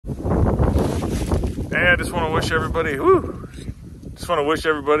Hey, I just want to wish everybody,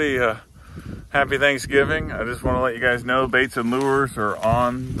 happy Thanksgiving. I just want to let you guys know Baits and Lures are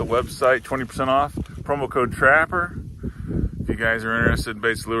on the website, 20% off, promo code TRAPPER. If you guys are interested in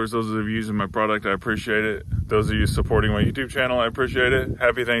baits and lures, those of you using my product, I appreciate it. Those of you supporting my YouTube channel, I appreciate it.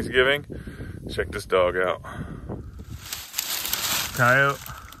 Happy Thanksgiving. Check this dog out. Coyote,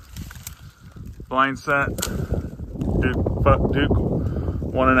 blind set, Duke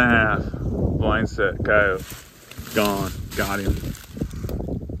 1.5, blind set, coyote, gone, got him.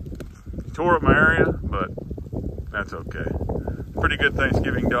 Tore up my area, but that's okay. Pretty good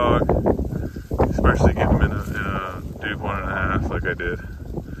Thanksgiving dog, especially getting him in a Duke 1.5 like I did.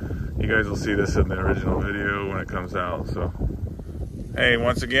 You guys will see this in the original video when it comes out. So, hey,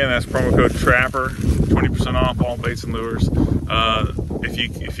 once again, that's promo code TRAPPER, 20% off all baits and lures.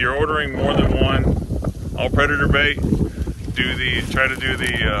 If you're ordering more than one, all predator bait, try to do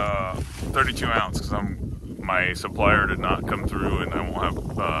the 32 ounce because my supplier did not come through and I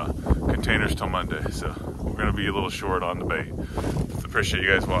won't have containers till Monday, so we're gonna be a little short on the bait. Appreciate you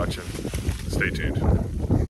guys watching. Stay tuned.